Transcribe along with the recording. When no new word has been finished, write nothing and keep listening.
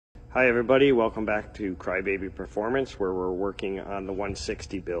Hi everybody, welcome back to Krybaby Performance, where we're working on the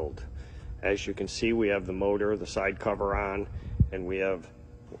 160 build. As you can see, we have the motor, the side cover on, and we have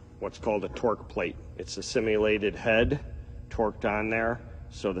what's called a torque plate. It's a simulated head torqued on there,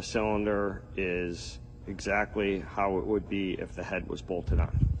 so the cylinder is exactly how it would be if the head was bolted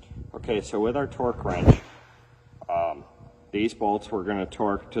on. Okay, so with our torque wrench, these bolts we're going to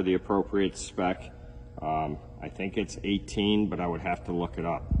torque to the appropriate spec. I think it's 18, but I would have to look it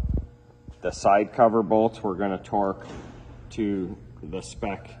up. The side cover bolts we're going to torque to the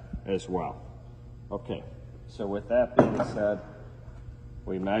spec as well. Okay, so with that being said,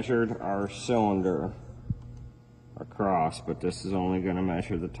 we measured our cylinder across, but this is only going to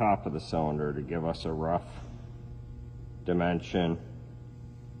measure the top of the cylinder to give us a rough dimension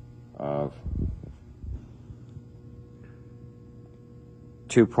of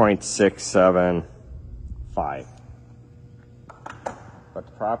 2.675. But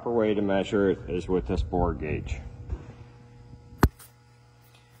the proper way to measure it is with this bore gauge.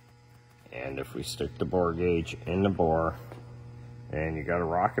 And if we stick the bore gauge in the bore, and you got to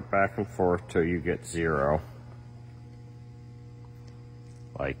rock it back and forth till you get 0,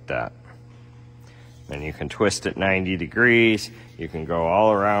 like that. Then you can twist it 90 degrees. You can go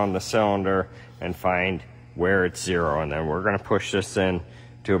all around the cylinder and find where it's 0. And then we're going to push this in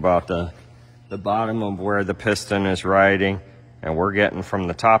to about the bottom of where the piston is riding. And we're getting from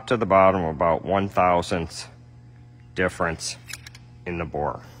the top to the bottom about 1/1000th difference in the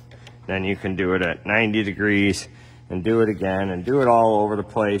bore. Then you can do it at 90 degrees and do it again and do it all over the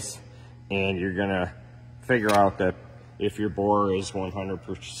place. And you're going to figure out that if your bore is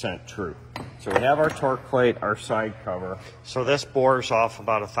 100% true. So we have our torque plate, our side cover. So this bores off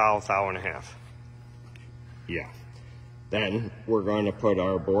about 1 thou, 1.5 thou. Yeah. Then we're going to put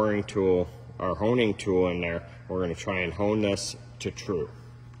our boring tool, our honing tool in there. We're going to try and hone this to true.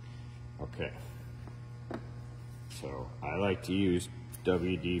 Okay. So I like to use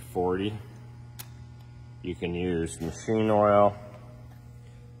WD-40. You can use machine oil.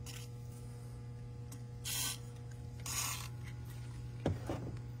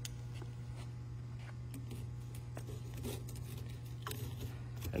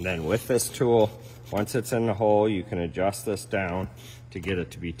 And then with this tool, once it's in the hole, you can adjust this down to get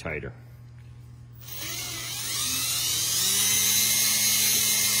it to be tighter.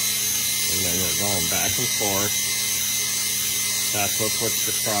 And then we're going back and forth. That's what puts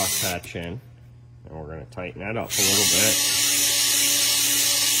the crosshatch in. And we're going to tighten that up a little bit.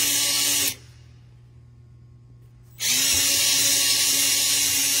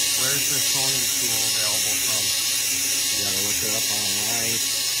 Where's this honing tool available from? You got to look it up online.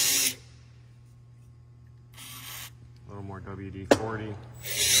 A little more WD-40.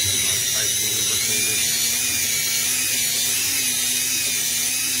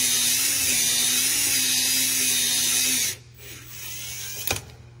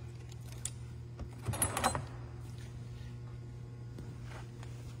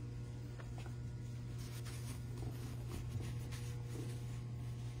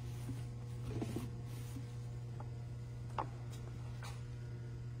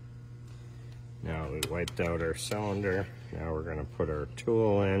 Now we wiped out our cylinder. Now we're going to put our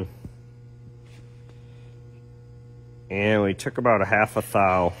tool in. And we took about 1/2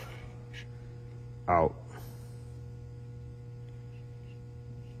 thou out.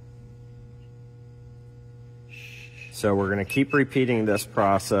 So we're going to keep repeating this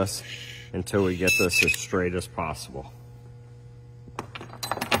process until we get this as straight as possible.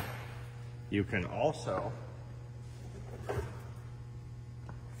 You can also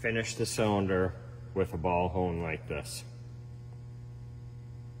finish the cylinder with a ball hone like this.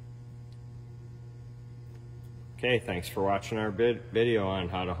 Okay, thanks for watching our video on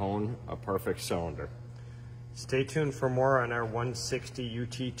how to hone a perfect cylinder. Stay tuned for more on our 160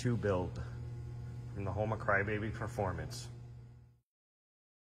 UT2 build from the home of Krybaby Performance.